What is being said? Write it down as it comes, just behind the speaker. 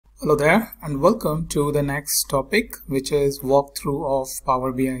Hello there and welcome to the next topic, which is walkthrough of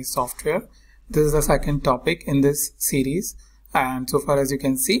Power BI software. This is the second topic in this series, and so far as you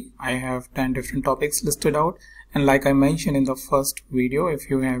can see I have 10 different topics listed out, and like I mentioned in the first video, if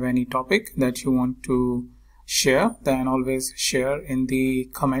you have any topic that you want to share, then always share in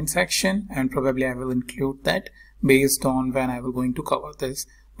the comment section and probably I will include that based on when I will going to cover this.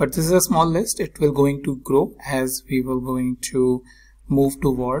 But this is a small list. It will going to grow as we will going to move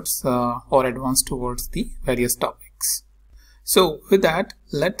towards or advance towards the various topics. So with that,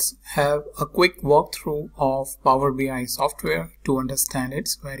 let's have a quick walkthrough of Power BI software to understand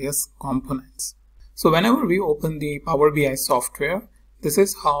its various components. So whenever we open the Power BI software, this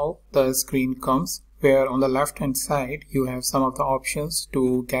is how the screen comes, where on the left hand side you have some of the options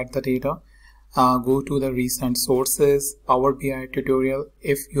to get the data. Go to the recent sources, Power BI tutorial.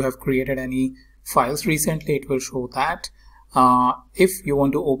 If you have created any files recently, it will show that. If you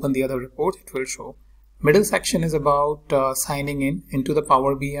want to open the other report, it will show. Middle section is about signing into the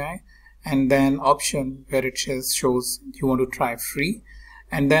Power BI, and then option where it shows you want to try free,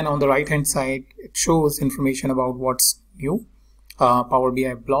 and then on the right hand side it shows information about what's new, Power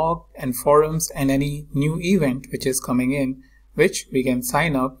BI blog and forums and any new event which is coming in, which we can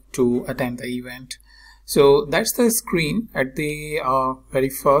sign up to attend the event. So that's the screen at the very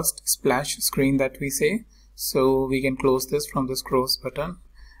first splash screen that we say. So we can close this from this close button,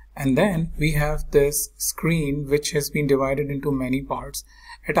 and then we have this screen which has been divided into many parts.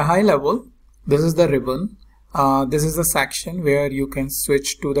 At a high level, this is the ribbon. This is the section where you can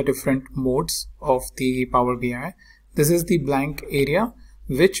switch to the different modes of the Power BI. This is the blank area,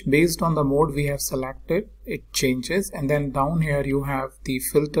 which based on the mode we have selected, it changes. And then down here you have the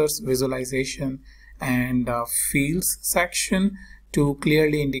filters, visualization and fields section to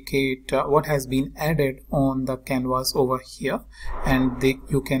clearly indicate what has been added on the canvas over here, and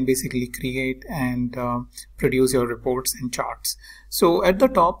you can basically create and produce your reports and charts. So at the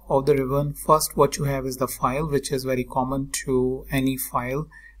top of the ribbon, first what you have is the file, which is very common to any file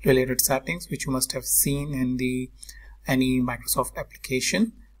related settings which you must have seen in any Microsoft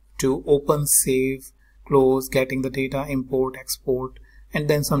application, to open, save, close, getting the data, import, export, and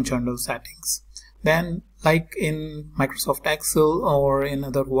then some general settings. Then, like in Microsoft Excel or in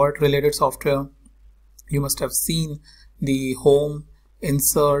other Word related software, you must have seen the home,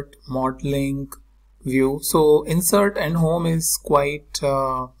 insert, modeling, view. So insert and home is quite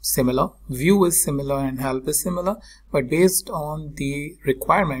similar. View is similar and help is similar, but based on the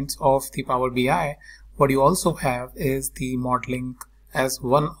requirements of the Power BI, what you also have is the modeling as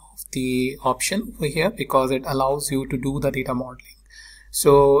one of the option over here, because it allows you to do the data modeling.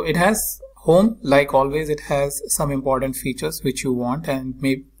 So it has home, like always, it has some important features which you want, and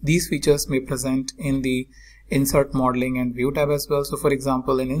these features may present in the insert, modeling and view tab as well. So for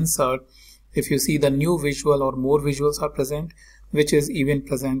example, in insert, if you see the new visual or more visuals are present, which is even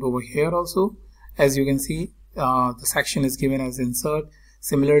present over here also. As you can see, the section is given as insert.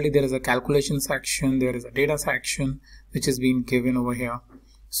 Similarly, there is a calculation section, there is a data section which is being given over here.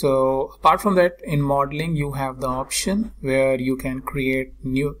 So apart from that, in modeling you have the option where you can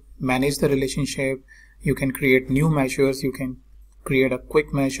manage the relationship, you can create new measures, you can create a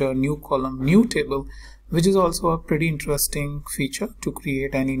quick measure, new column, new table, which is also a pretty interesting feature to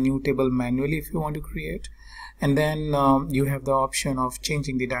create any new table manually if you want to create. And then you have the option of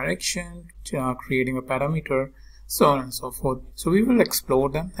changing the direction, creating a parameter, so on and so forth. So we will explore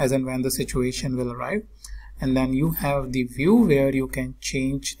them as and when the situation will arrive. And then you have the view where you can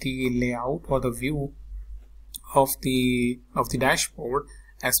change the layout or the view of the dashboard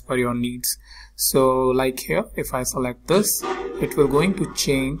as per your needs. So like here, if I select this, it will going to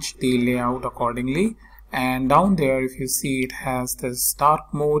change the layout accordingly. And down there, if you see, it has this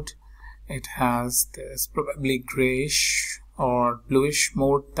dark mode, it has this probably grayish or bluish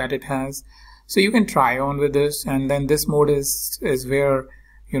mode that it has. So you can try on with this, and then this mode is where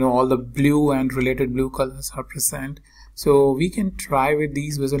all the blue and related blue colors are present. So we can try with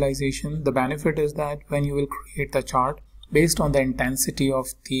these visualization. The benefit is that when you will create the chart, based on the intensity of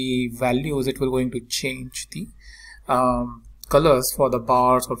the values, it will going to change the colors for the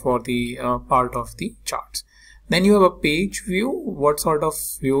bars or for the part of the charts. Then you have a page view. What sort of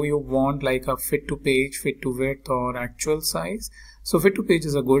view you want, like a fit to page, fit to width, or actual size. So fit to page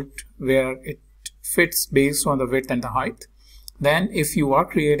is a good where it fits based on the width and the height. Then if you are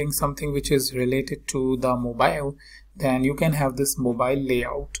creating something which is related to the mobile, then you can have this mobile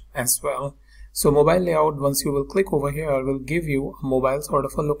layout as well. So mobile layout, once you will click over here, will give you a mobile sort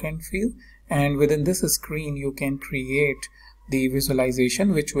of a look and feel, and within this screen you can create the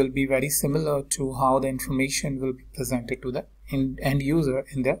visualization, which will be very similar to how the information will be presented to the end user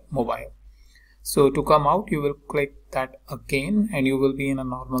in their mobile. So to come out, you will click that again and you will be in a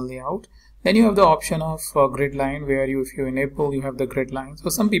normal layout. Then you have the option of grid line, where if you enable, you have the grid line. So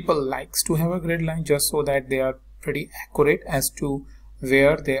some people likes to have a grid line just so that they are pretty accurate as to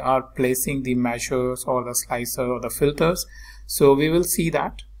where they are placing the measures or the slicer or the filters. So we will see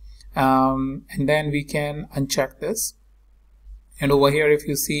that, and then we can uncheck this. And over here, if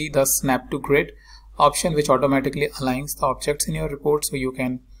you see the snap to grid option, which automatically aligns the objects in your report, so you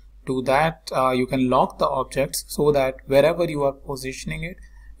can do that. You can lock the objects so that wherever you are positioning it,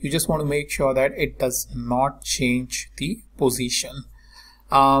 you just want to make sure that it does not change the position.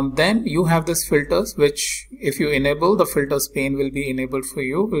 Then you have this filters, which if you enable, the filters pane will be enabled for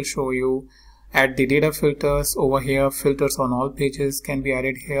you. Will show you add the data filters over here. Filters on all pages can be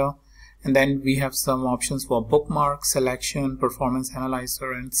added here. And then we have some options for bookmark, selection, performance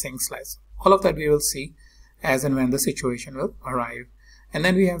analyzer, and sync slicer. All of that we will see as and when the situation will arrive. And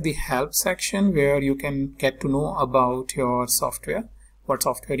then we have the help section, where you can get to know about your software, what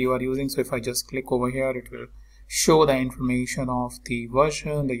software you are using. So if I just click over here, it will show the information of the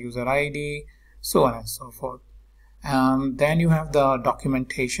version, the user ID, so on and so forth. Then you have the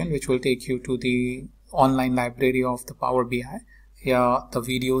documentation, which will take you to the online library of the Power BI. Here the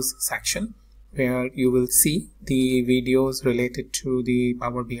videos section, where you will see the videos related to the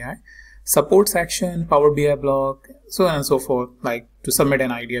Power BI. Support section, Power BI blog, so on and so forth. Like to submit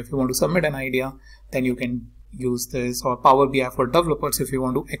an idea, if you want to submit an idea, then you can use this. Or Power BI for developers, if you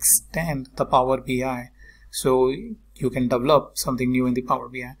want to extend the Power BI, so you can develop something new in the Power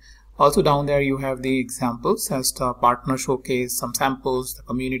BI. Also down there you have the examples as the partner showcase, some samples, the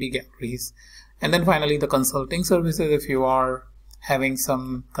community galleries, and then finally the consulting services. If you are having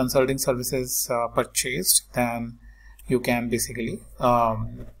some consulting services purchased, then you can basically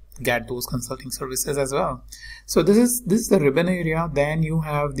get those consulting services as well. So this is the ribbon area. Then you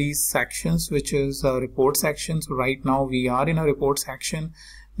have these sections, which is a report section. So right now we are in a report section.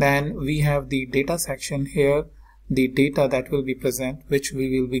 Then we have the data section here, the data that will be present, which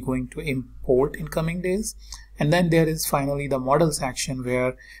we will be going to import in coming days. And then there is finally the model section,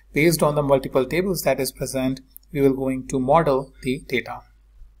 where based on the multiple tables that is present, we will going to model the data.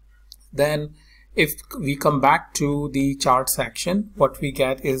 Then if we come back to the chart section, what we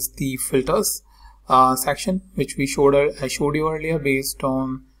get is the filters section, which I showed you earlier. Based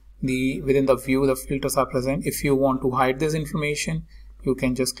on within the view, the filters are present. If you want to hide this information, you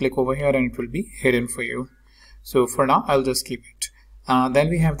can just click over here and it will be hidden for you. So for now, I'll just keep it. Then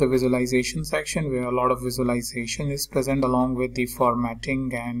we have the visualization section, where a lot of visualization is present, along with the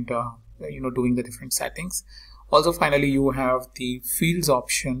formatting and doing the different settings. Also finally, you have the fields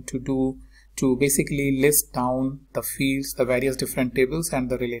option to basically list down the fields, the various different tables and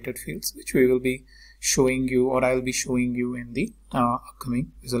the related fields, which we will be showing you, or I'll be showing you in the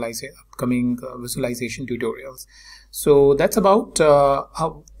upcoming visualization tutorials. So that's about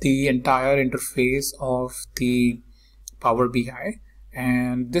how the entire interface of the Power BI,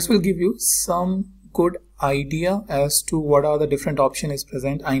 and this will give you some good idea as to what are the different options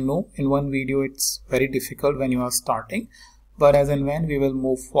present. I know in one video it's very difficult when you are starting, but as and when we will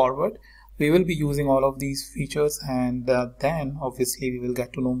move forward, we will be using all of these features, and then obviously we will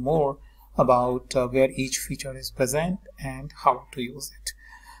get to know more about where each feature is present and how to use it.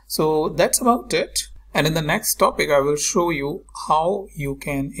 So that's about it. And in the next topic, I will show you how you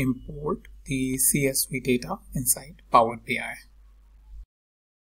can import the CSV data inside Power BI.